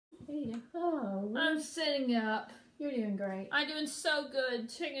There you go. Oh, I'm sitting up. You're doing great. I'm doing so good.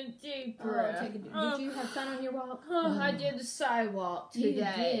 Take a deep breath. Did you have fun on your walk? I did the sidewalk today.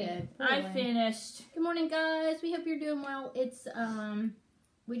 You did. I finished. Good morning, guys. We hope you're doing well. It's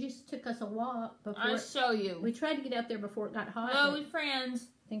we just took us a walk before. I'll show you. We tried to get out there before it got hot. Hello, friends.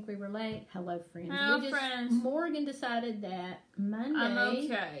 I think we were late. Hello, friends. Hello, friends. Morgan decided that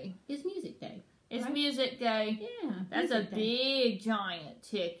Monday is music day. It's music day. Yeah. That's a big giant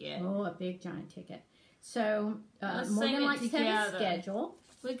ticket. Oh, a big giant ticket. So Morgan likes to have a schedule.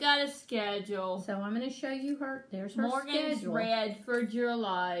 We got a schedule. So I'm going to show you her. There's her Morgan's schedule. red for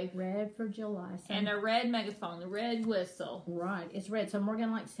July. Red for July. So and a red megaphone, a red whistle. Right, it's red. So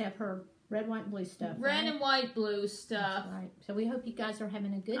Morgan likes to have her red, white, blue stuff. Red and white, blue stuff. That's right. So we hope you guys are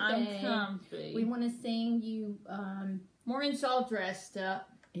having a good day. I'm comfy. We want to sing you. Morgan's all dressed up.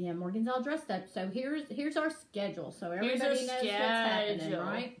 Yeah, Morgan's all dressed up. So here's our schedule. So everybody knows what's happening,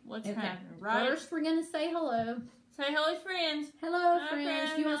 right? What's happening, right? First, we're gonna say hello. Say hello, friends. Hello,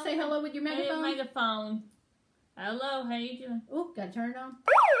 friends. You want to say hello with your megaphone? Megaphone. Hello, how you doing? Oh, got to turn it on.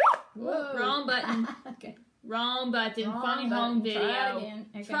 Whoa. Wrong button. Okay. Wrong button. Wrong Funny button. home video. Try it again.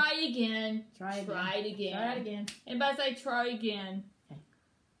 Okay. Try again. Try it again. Try it again. Everybody say try again. Okay.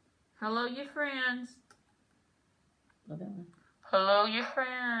 Hello, your friends. Love that one. Hello, your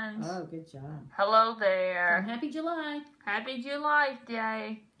friends. Oh, good job. Hello there. So, happy July. Happy July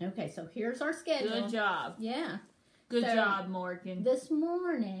Day. Okay, so here's our schedule. Good job. Yeah. Good job, Morgan. This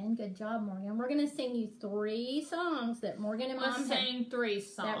morning, good job, Morgan. We're going to sing you 3 songs that Morgan and Mom Let's sing 3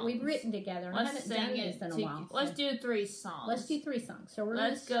 songs that we've written together. Let's sing it in a while. Let's do 3 songs. Let's do 3 songs. So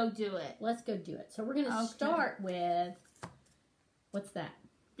let's go do it. Let's go do it. So we're going to start with, what's that?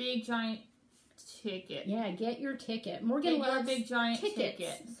 Big giant ticket. Yeah, get your ticket. Morgan loves big giant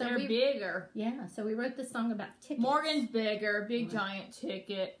ticket. So they're bigger. Yeah, so we wrote this song about tickets. Morgan's bigger, big giant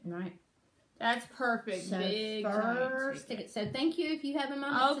ticket. Right. That's perfect. So big first ticket. So thank you if you have a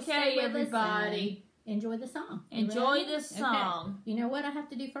moment to stay with everybody. Enjoy the song. Enjoy the song. Okay. You know what I have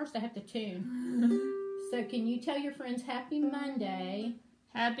to do first? I have to tune. So can you tell your friends Happy Monday?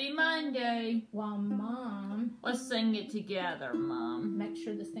 Happy Monday. While Mom. Let's sing it together, Mom. Make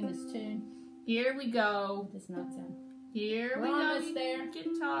sure this thing is tuned. Here we go. It does not sound. Here we go. There.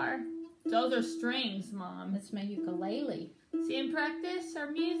 Guitar. Those are strings, Mom. That's my ukulele. See and practice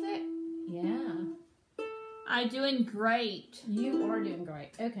our music? Yeah. I'm doing great. You are doing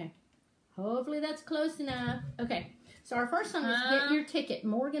great. Okay. Hopefully that's close enough. Okay. So our first song is Get Your Ticket.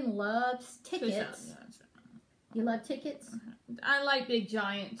 Morgan loves tickets. You love tickets? I like big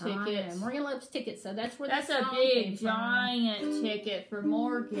giant tickets. Morgan loves tickets, so that's where that's a big giant ticket for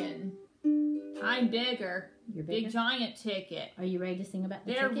Morgan. I'm bigger. You're bigger? Big giant ticket. Are you ready to sing about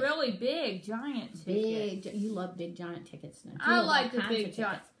the ticket? ticket? They're really big giant tickets. You love big giant tickets. Don't you? I like the big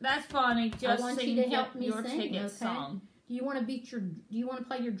giant. That's funny. Just I want you to help me your sing. Ticket song. Do you want to beat your? Do you want to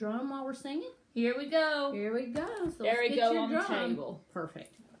play your drum while we're singing? Here we go. Here we go. So there we go on the table.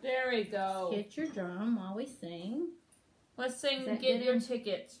 Perfect. There we go. Get your drum while we sing. Let's sing Get Your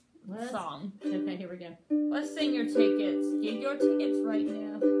Tickets song. Okay, here we go. Let's sing your tickets. Get your tickets right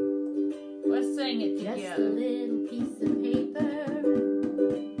now. Let's sing it together. Just a little piece of paper,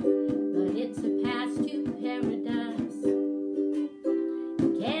 but it's a pass to paradise.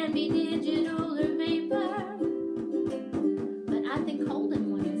 It can be digital or paper, but I think holding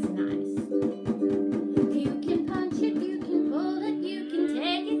one is nice. You can punch it, you can pull it, you can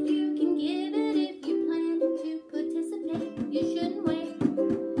take it, you can give it. If you plan to participate, you shouldn't wait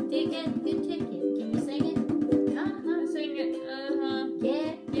to get your ticket. Can you sing it? Sing it.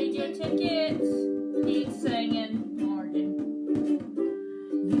 Get your tickets. Keep singing, Morgan.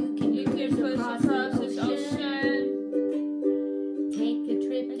 You can push across this ocean. Take a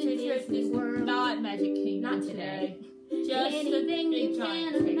trip to Disney World. Not Magic Kingdom. Not today. Just anything you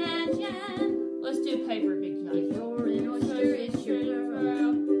can imagine. Let's do paper big giant. If you're an oyster, it's your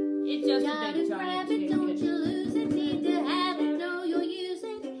world. It's just a big giant grab it, don't you lose it. Need to have it, know you'll use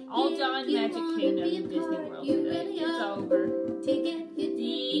it. All done Magic Kingdom and Disney World today. It's over. To get your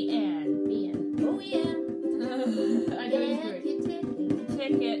the end. The end. Oh yeah. I get your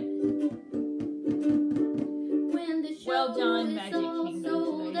ticket. When the show well done, Magic Kingdom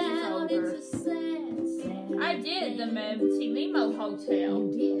today. It's over. I did the Limo Hotel.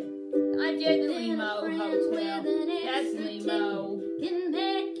 You did. I did the Limo Hotel. That's Limo. Can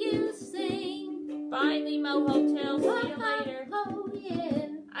make you sing. Bye, Limo Hotel. See you later. Oh yeah.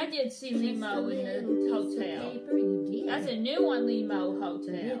 I did see Limo in the hotel. That's a new one, Limo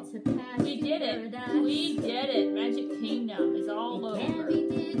Hotel. We did it. We did it. Magic Kingdom is all over.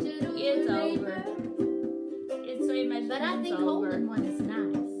 It's over. It's a Magic Kingdom's over. But I think holding one is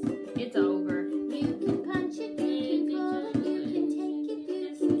nice.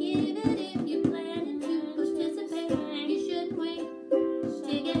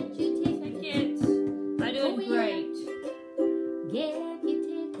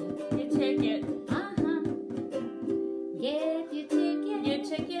 Your ticket. Get your ticket. Your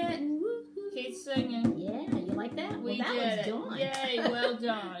ticket. Keep singing. Yeah, you like that? We that did was it. done. Yay, well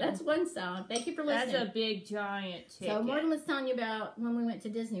done. That's one song. Thank you for listening. That's a big giant ticket. So Morgan was telling you about when we went to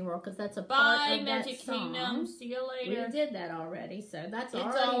Disney World, because that's a Bye, part of Magic that song. Kingdom. See you later. We did that already, so that's It's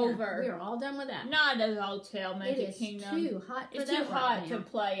already over. We are all done with that. Not a hotel, Magic Kingdom. It is too hot for It's that too hot right to now.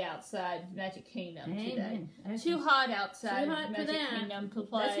 play outside Magic Kingdom today. Amen. Okay. Too hot outside Too hot for Magic that. Kingdom to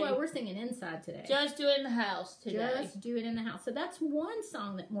play. That's why we're singing inside today. Just do it in the house today. Just do it in the house. So that's one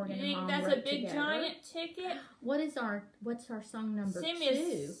song that Morgan You and think Mom that's wrote a big together. giant ticket? What's our song number Sing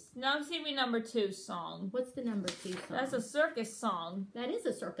two? me number 2 song. What's the number 2 song? That's a circus song. That is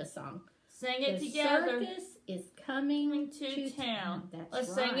a circus song. Sing it the together. Circus is coming to town. That's Let's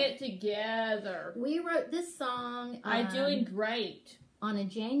right. sing it together. We wrote this song. I'm doing great. On a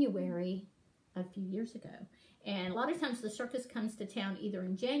January a few years ago. And a lot of times the circus comes to town either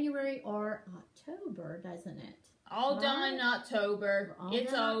in January or October, doesn't it? All done October.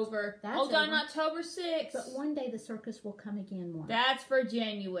 It's over. All done October 6th. But one day the circus will come again. That's for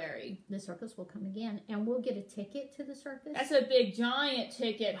January. The circus will come again, and we'll get a ticket to the circus. That's a big giant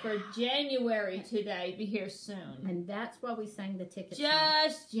ticket for January today. Be here soon. And that's why we sang the ticket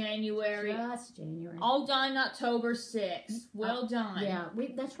Just January. Just January. All done October 6th. Well done. Yeah,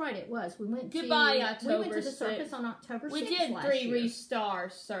 that's right. It was. We went Goodbye, to October we went to the 6th. circus on October 6th. We did last 3 year. star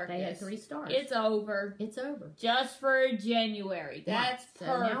circus. They had 3 stars. It's over. It's over. Just for January. That's so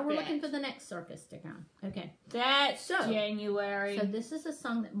perfect. Now we're looking for the next circus to come. Okay. That's January. So this is a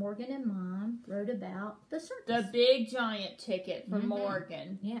song that Morgan and Mom wrote about the circus. The big giant ticket for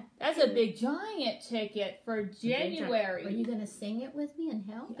Morgan. Yeah. That's a big giant ticket for January. Are you going to sing it with me and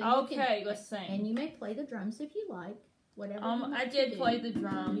help? And okay, let's sing. And you may play the drums if you like. Whatever. I did play the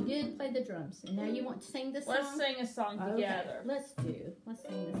drums. You did play the drums. And now you want to sing this song? Let's sing a song together. Let's sing the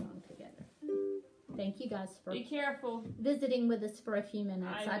song together. Thank you guys for Be careful. visiting with us for a few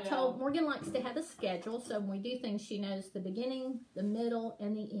minutes. I will. told Morgan likes to have a schedule, so when we do things, she knows the beginning, the middle,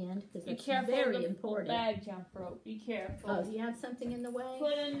 and the end, because Be that's careful very important. Bag jump rope. Be careful. Oh, do you have something in the way?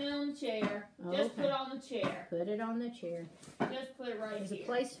 Put it on the chair. Just put it on the chair. Put it on the chair. Just put it right There's here. a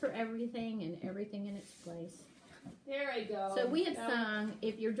place for everything and everything in its place. There we go. So we have sung,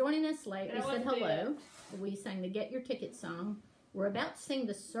 if you're joining us late, we said was hello. We sang the Get Your Ticket song. We're about to sing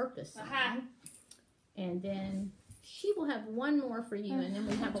the circus song. And then she will have one more for you, and then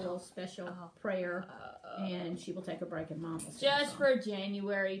we have a little special prayer, and she will take a break, and Mom will sing Just for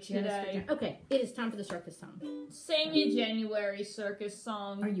January today. Okay, it is time for the circus song. Sing your January circus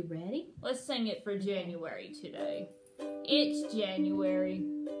song. Are you ready? Let's sing it for January today. It's January.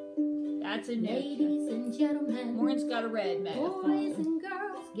 That's a new. Ladies and gentlemen. Morgan's got a red megaphone. Boys and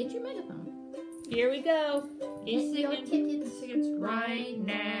girls. Get your megaphone. Here we go. Get your tickets right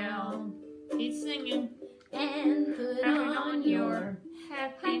now. Keep singing. And put on your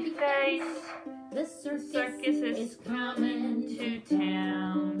happy face. The circus is coming to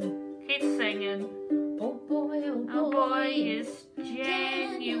town. Keep singing. Oh boy, Oh boy, it's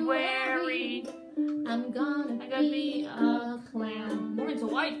January. I'm gonna be a clown. Morgan's a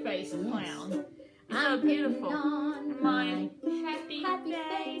white-faced clown. It's so I'm beautiful. On My happy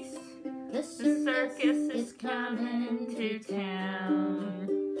face. The circus is coming to town.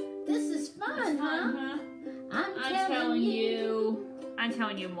 This is fun, huh? I'm telling you. I'm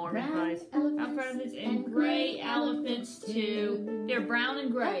telling you more, Brown guys. Elephants and gray elephants too. They're brown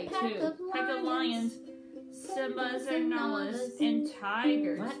and gray too. Pack of lions, Simbas and Nallas, and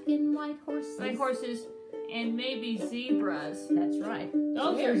tigers. Black and white horses. White horses and maybe zebras. That's right.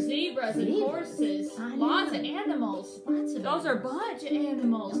 Those are zebras and horses. I Lots know. of animals. Lots of Those are a bunch of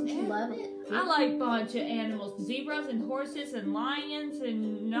animals. Don't you love it? I like bunch of animals. Zebras and horses and lions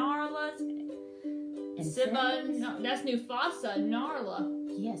and narlas. And Simba, zebras. no, that's Mufasa, Narla.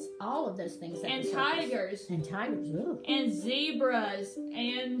 Yes, all of those things. And tigers. And tigers. Ooh. And zebras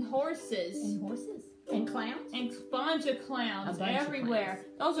and horses. And horses. And clowns. And bunch of clowns A bunch of everywhere.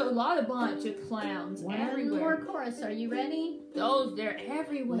 Those are a lot of bunch of clowns everywhere. One more chorus. Are you ready? Those, they're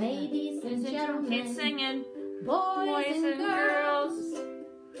everywhere. Ladies and gentlemen. Keep singing. Boys and girls.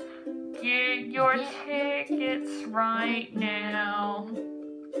 Get your tickets right now.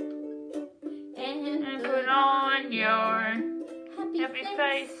 And put on your happy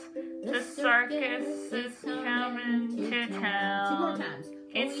face. The circus is coming to town. 2 more times.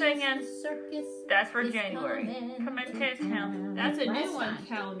 Keep singing. Circus That's for January. Coming to town. That's a Last new one time.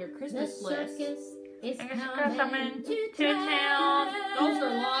 calendar, The Christmas list. circus is Coming coming to town. Those are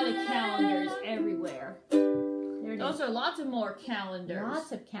a lot of calendars everywhere. There Here it Those is. are lots of more calendars.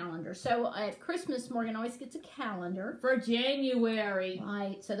 Lots of calendars. So at Christmas, Morgan always gets a calendar. For January.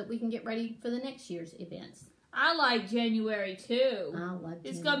 Right, so that we can get ready for the next year's events. I like January too. I love January.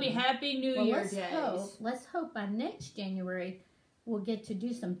 It's going to be Happy New Year days. Let's hope by next January we'll get to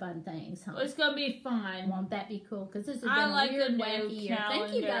do some fun things, huh? It's going to be fun. Won't that be cool? Because this has been like a weird, the new wacky year. calendar.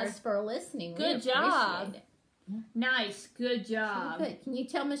 Thank you guys for listening. Good job. Nice. Good job. So good. Can you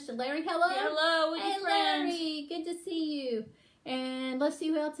tell Mr. Larry hello? Hello, with hey, your friends. Larry. Good to see you. And let's see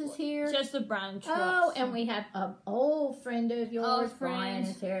who else is here. Just the brown trucks. Oh, and we have an old friend of yours, Brian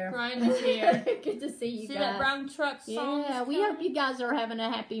is here. Brian is here. Good to see you see guys. That brown truck song? Yeah, we hope you guys are having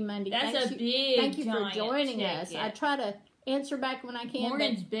a happy Monday. That's Thank you for joining us. I try to answer back when I can.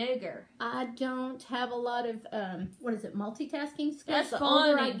 Morgan's bigger. I don't have a lot of multitasking skills. That's the funny.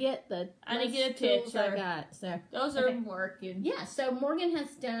 older I get, the I didn't less get a tools picture. I got. So those are working. Yeah. So Morgan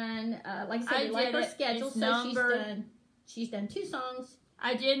has done, like I said, we like her schedule. It's so she's done 2 songs.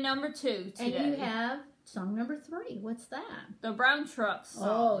 I did number 2 today. And you have song number 3. What's that? The brown truck song.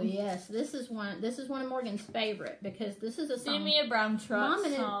 Oh yes, this is one of Morgan's favorite because this is a song. Sing me a brown truck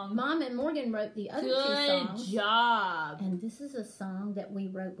song. Mom and Morgan wrote the other 2 songs. Good job. And this is a song that we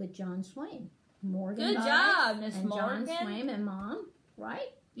wrote with John Swain. Morgan. Good job, Miss John Morgan. Swain and Mom,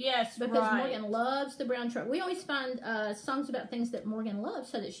 right? Yes, because Morgan loves the brown truck. We always find songs about things that Morgan loves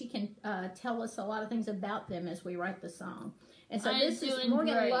so that she can tell us a lot of things about them as we write the song. And so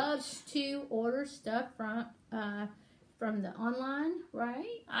Morgan loves to order stuff from the online,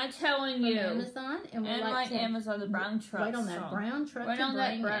 right? I'm telling you. Amazon. And we like Amazon, the brown truck Right on that brown truck. Right on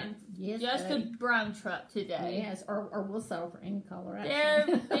that brown. Yes, just the brown truck today. Yes, or we'll settle for any color.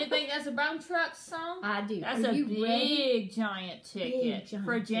 Do you think that's a brown truck song? I do. That's a big giant ticket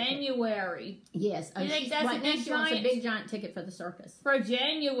for January. Yes. You think that's a big giant ticket for the circus? For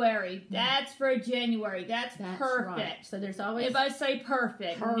January. That's for January. That's perfect. Right. So there's always... If I say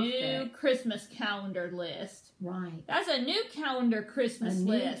perfect. New Christmas calendar list. Right. That's a new calendar Christmas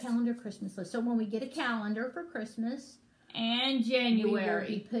list. A new calendar Christmas list. So when we get a calendar for Christmas... And January. We will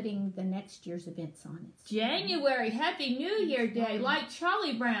be putting the next year's events on it. January. Happy New Year Day. Like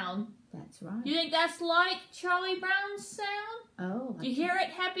Charlie Brown. That's right. You think that's like Charlie Brown's sound? Oh. Do you hear it?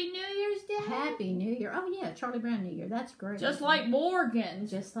 Happy New Year's Day? Happy New Year. Oh, yeah. Charlie Brown New Year. That's great. Just like Morgan.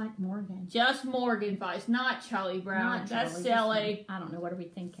 Just like Morgan. Just Morgan Vice. Not Charlie Brown. Not that's Charlie, silly. I don't know. What are we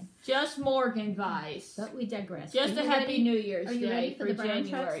thinking? Just Morgan Vice. But we digress. Just a Happy New Year's Day. Are you ready for the January.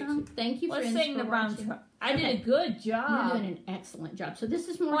 brown truck song? Thank you, friends. Let's sing the brown truck. I did a good job. You're doing an excellent job. So this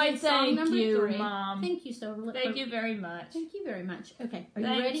is Morgan's song number 3. Mom. Thank you so much. Thank you very much. Thank you very much. Okay. Are you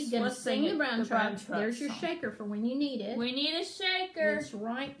ready? Let's sing the brown truck. There's your shaker for when you need it. We need a shaker. It's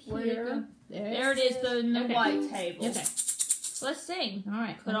right here. There it is in the white table. Okay. Let's sing. All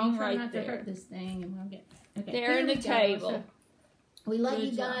right. Put on right not there. to hurt this thing, and we'll get there in the table. So, we love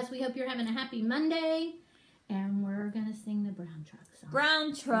you guys. We hope you're having a happy Monday, and we're gonna sing the brown truck song.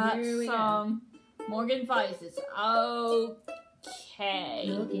 Brown truck song. Morgan Vices. Okay.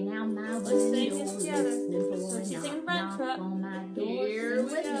 Looking out my window, let's sing this together. So she's singing brown truck. Here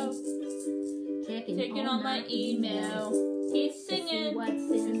we go. Checking on my email. He's singing. What's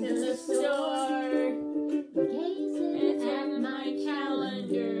in the store? Gazing at my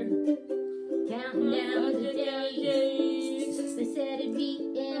calendar, counting down the days. They said it'd be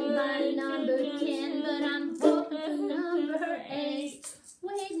in by number 10, but I'm hoping for number 8.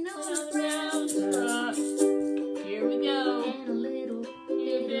 Waiting on a brown truck. Here we go. And a little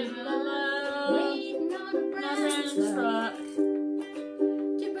bit of love. Waiting on a brown truck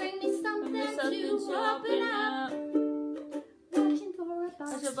to bring me something to open up. Watching for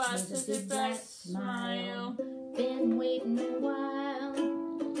a box with a big black smile. Been waiting a while.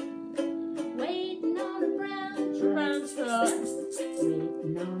 Waiting on a brown truck.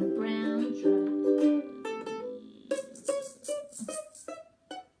 Waiting on a brown truck.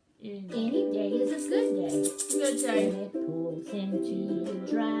 Any day is a good day. Good day. When it pulls into the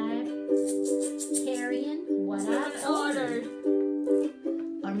drive, carrying what I've ordered,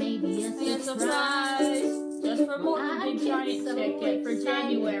 or maybe a surprise. Just for Morgan, big giant ticket for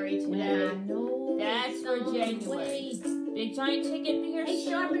January today. That's for January. Big giant ticket here. Hey,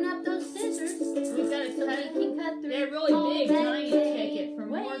 sharpen up those scissors. We gotta cut through. They're really big giant ticket for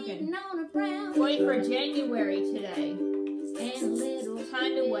Morgan. Wait for January today. And a little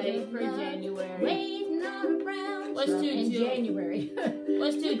time to wait for January. Waiting on a brown Let's do January.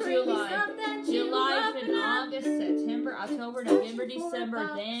 Let's do July. July, then August, September, October, November,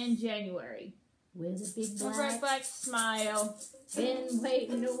 December, then January. With a big black smile. Been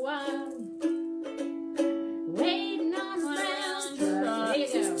waiting a while. Waiting on a brown truck. There you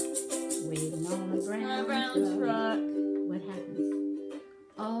go. Waiting on a brown truck. What happens?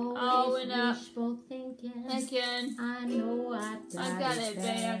 Always wishful thinking. I know I got it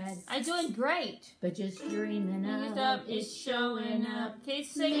bad. I'm doing great. But just dreaming up is showing up. Keep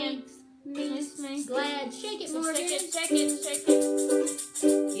singing. Makes me glad. Shake it, Morgan. Shake it, shake it, shake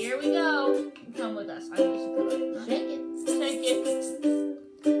it. Here we go. Come with us. I wish you could. Shake it. Shake it.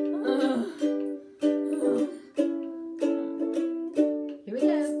 Here we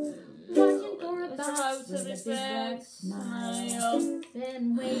go. Watching for a box with a big black smile.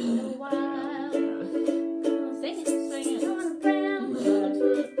 Been waiting a while. Sing it, sing it. On a brown truck.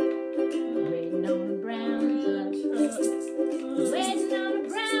 Waiting on a brown truck. Waiting on a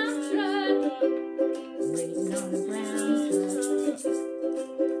brown truck. Waiting on a brown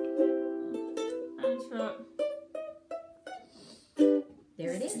truck.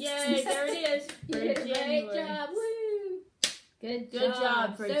 There it is. Yay, there it is. You did a great job. Woo. Good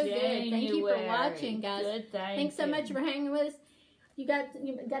job for so January. Good. Thank you for watching, guys. Good, Thanks so much for hanging with us. You got to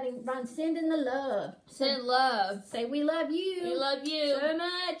run sending the love. Send love. Say we love you. We love you so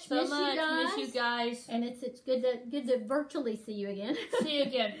much. So miss much. You guys. Miss you guys. And it's good to virtually see you again. See you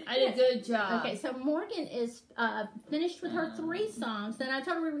again. I did a good job. Okay, so Morgan is finished with her 3 songs. Then I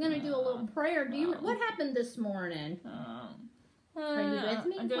told her we were going to do a little prayer. What happened this morning? Are you with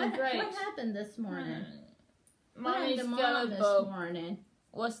me? I'm doing great. What happened this morning? Mommy's Mom got a this boat. morning.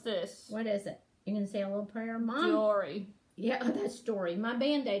 What's this? What is it? You gonna say a little prayer, Mom? Dory. Yeah, that's Dory. My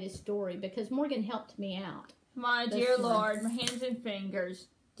Band-Aid is Dory because Morgan helped me out. My dear Lord, my hands and fingers.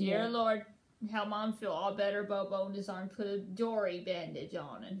 Dear Lord, help Mom feel all better. Bobo in his arm. Put a Dory bandage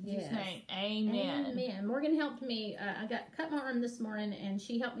on in his name. Amen. Amen. Morgan helped me. I cut my arm this morning, and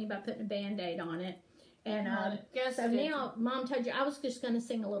she helped me by putting a Band-Aid on it. And so now, Mom told you I was just going to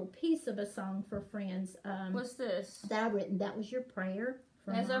sing a little piece of a song for friends. What's this? That I've written. That was your prayer.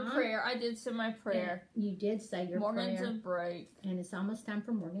 As a prayer. I did say my prayer. And you did say your Morgan's prayer. a break. And it's almost time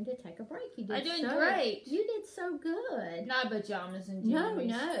for Morgan to take a break. You did I'm doing great. You did so good. Not pajamas and jammies.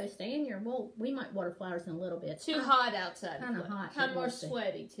 No. Stay in your... Well, we might water flowers in a little bit. Too hot outside. Kind of hot. Kind of more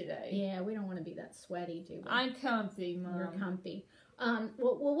sweaty today. Yeah, we don't want to be that sweaty, do we? I'm comfy, Mom. You're comfy.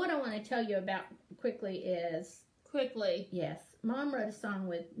 Well, what I want to tell you about quickly is... Yes. Mom wrote a song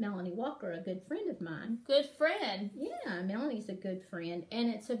with Melanie Walker, a good friend of mine. Good friend? Yeah, Melanie's a good friend. And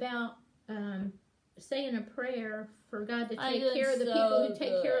it's about saying a prayer for God to take care of the people who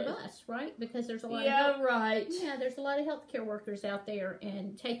take care of us, right? Because there's a lot there's a lot of healthcare workers out there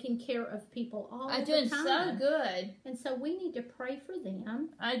and taking care of people all the time. I'm doing so good. And so we need to pray for them.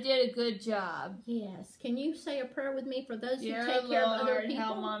 I did a good job. Yes. Can you say a prayer with me for those who Dear take care of other people?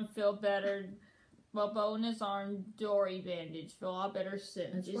 Help Mom feel better. Bobo in his arm, Dory bandage. Feel all better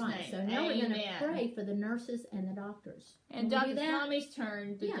soon. That's right. So now we're going to pray for the nurses and the doctors. And Dr. Mommy's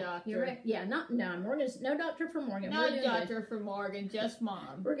turn, the doctor. You're right. Yeah, no doctor for Morgan. No doctor for Morgan, just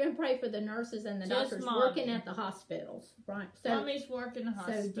Mom. We're going to pray for the nurses and the doctors working at the hospitals. Right. So Mommy's working in the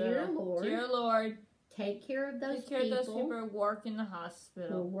hospital. So, dear Lord, take care of those people. Take care of those people who work in the hospital.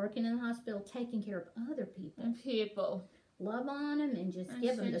 Who are working in the hospital, taking care of other people. And people. Love on them and just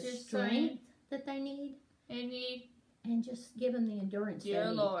give them the strength that they need. And just give them the endurance they need.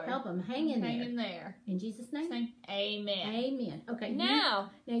 Dear Lord. Help them hang in there. In Jesus' name. Amen. Amen. Okay.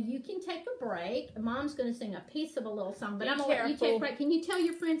 Now you can take a break. Mom's going to sing a piece of a little song, but I'm going to let you careful. take a break. Can you tell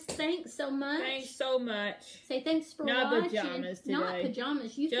your friends thanks so much? Thanks so much. Say thanks for watching. Not pajamas today. Not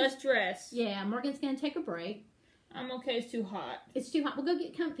pajamas. Just dress. Yeah, Morgan's going to take a break. I'm okay. It's too hot. It's too hot. We'll go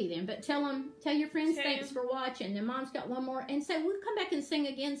get comfy then. But tell your friends thanks for watching. And Mom's got one more. And say we'll come back and sing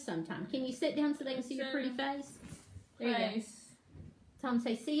again sometime. Can you sit down so they can see your pretty face? There you go. Tell them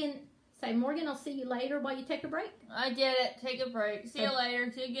say Morgan, I'll see you later while you take a break. I did it. Take a break. See you later.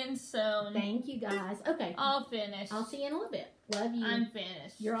 See you again soon. Thank you guys. Okay. All finished. I'll see you in a little bit. Love you. I'm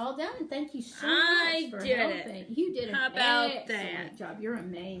finished. You're all done. And thank you so much for helping. You did an excellent job. You're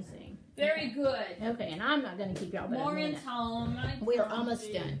amazing. Very good. Okay, and I'm not going to keep y'all but Morgan's home. We're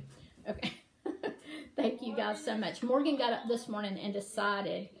almost done. Okay. Thank you guys so much. Morgan got up this morning and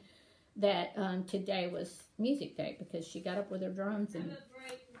decided that today was music day because she got up with her drums and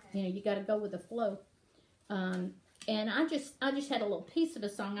you got to go with the flow. And I just had a little piece of a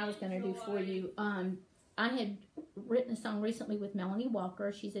song I was going to do for you. I had written a song recently with Melanie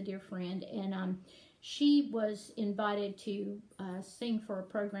Walker. She's a dear friend, and she was invited to sing for a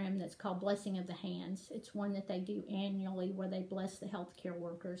program that's called Blessing of the Hands. It's one that they do annually where they bless the healthcare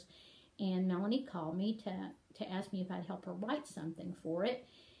workers. And Melanie called me to ask me if I'd help her write something for it.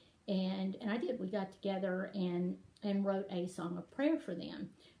 And I did. We got together and wrote a song of prayer for them.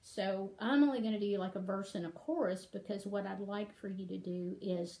 So I'm only going to do like a verse and a chorus because what I'd like for you to do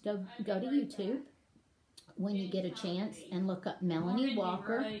is go to YouTube when you get a chance, and look up Melanie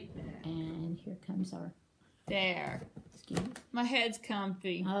Walker. And here comes our... There. Excuse me. My head's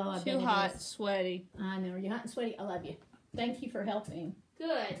comfy. Oh, I bet Too hot, sweaty. I know. You're hot and sweaty. I love you. Thank you for helping.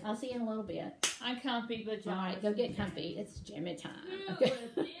 Good. I'll see you in a little bit. I'm comfy, but all right, go get comfy. It's Jimmy time. Okay.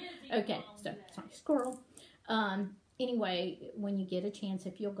 Okay. So, sorry, squirrel. Anyway, when you get a chance,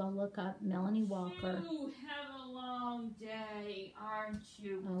 if you'll go look up Melanie Walker. You have a long day, aren't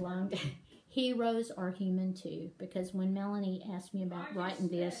you? A long day. Heroes are human too, because when Melanie asked me about writing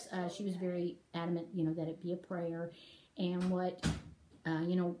this, she was very adamant, you know, that it be a prayer. And what,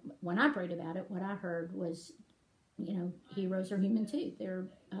 you know, when I prayed about it, what I heard was, you know, heroes are human too. They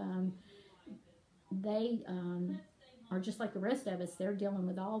are just like the rest of us. They're dealing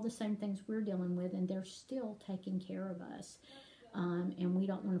with all the same things we're dealing with, and they're still taking care of us. And we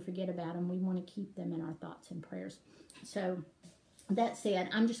don't want to forget about them. We want to keep them in our thoughts and prayers. So that said,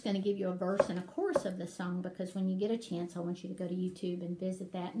 I'm just going to give you a verse and a chorus of the song, because when you get a chance, I want you to go to YouTube and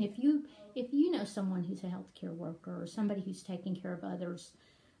visit that. And if you know someone who's a healthcare worker or somebody who's taking care of others,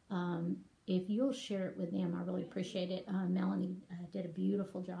 if you'll share it with them, I really appreciate it. Melanie did a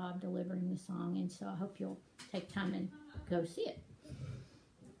beautiful job delivering the song, and so I hope you'll take time and go see it.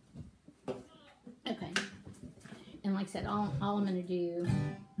 Okay. And like I said, all I'm going to do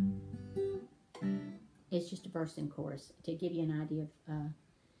is just a verse and chorus to give you an idea of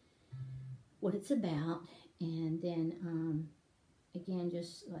what it's about. And then, again,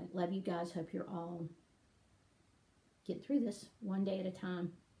 just like love you guys. Hope you're all get through this one day at a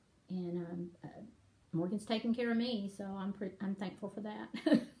time. And Morgan's taking care of me, so I'm thankful for that.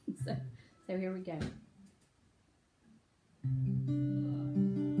 so here we go.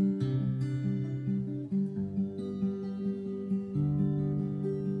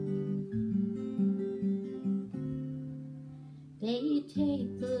 They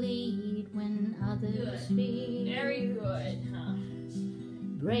take the lead when others fear. Very good, huh?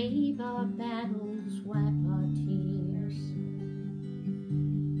 Brave our battles, wipe our tears.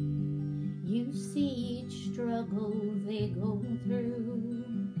 You see each struggle they go through.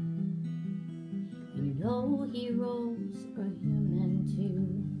 You know heroes are human too.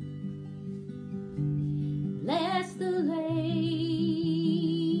 Bless the labor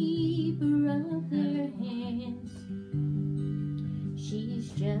of their hands. She's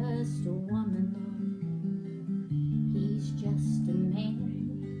just a woman, Lord. He's just a man.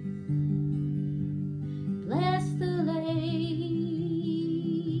 Bless the labor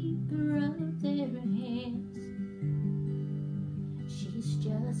of their hands. She's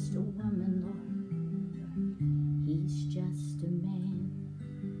just a woman, Lord. He's just a man.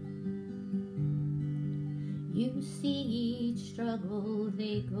 You see each struggle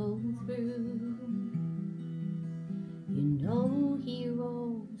they go through. You know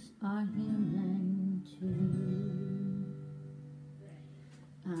heroes are human too.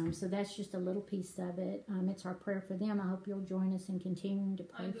 So that's just a little piece of it. It's our prayer for them. I hope you'll join us in continuing to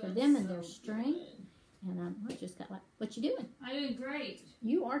pray for them and their strength. Good. And I just got like, what you doing? I'm doing great.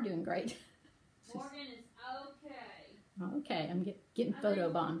 You are doing great. Morgan is okay. Okay, I'm getting photo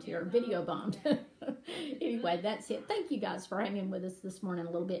bombed here, video bombed. Anyway, that's it. Thank you guys for hanging with us this morning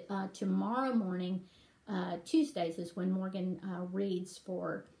a little bit. Tomorrow morning, Tuesdays is when Morgan reads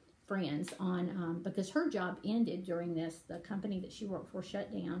for friends on because her job ended during this. The company that she worked for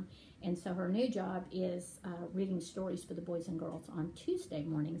shut down, and so her new job is reading stories for the boys and girls on Tuesday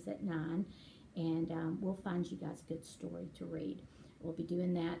mornings at 9, and we'll find you guys a good story to read. We'll be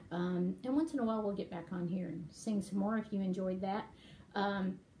doing that, and once in a while we'll get back on here and sing some more if you enjoyed that.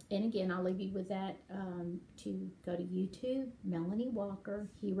 And again, I'll leave you with that, to go to YouTube, Melanie Walker,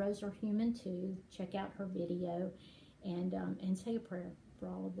 Heroes Are Human Too. Check out her video, and say a prayer for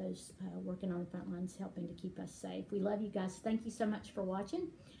all of those working on the front lines, helping to keep us safe. We love you guys. Thank you so much for watching.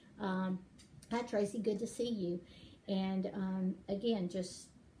 Hi, Tracy. Good to see you. And again, just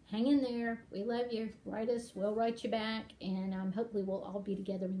hang in there. We love you. Write us. We'll write you back. And hopefully we'll all be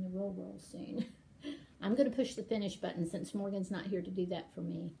together in the real world soon. I'm going to push the finish button since Morgan's not here to do that for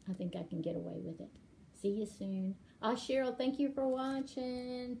me. I think I can get away with it. See you soon. Cheryl, thank you for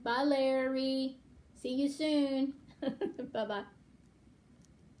watching. Bye, Larry. See you soon. Bye-bye.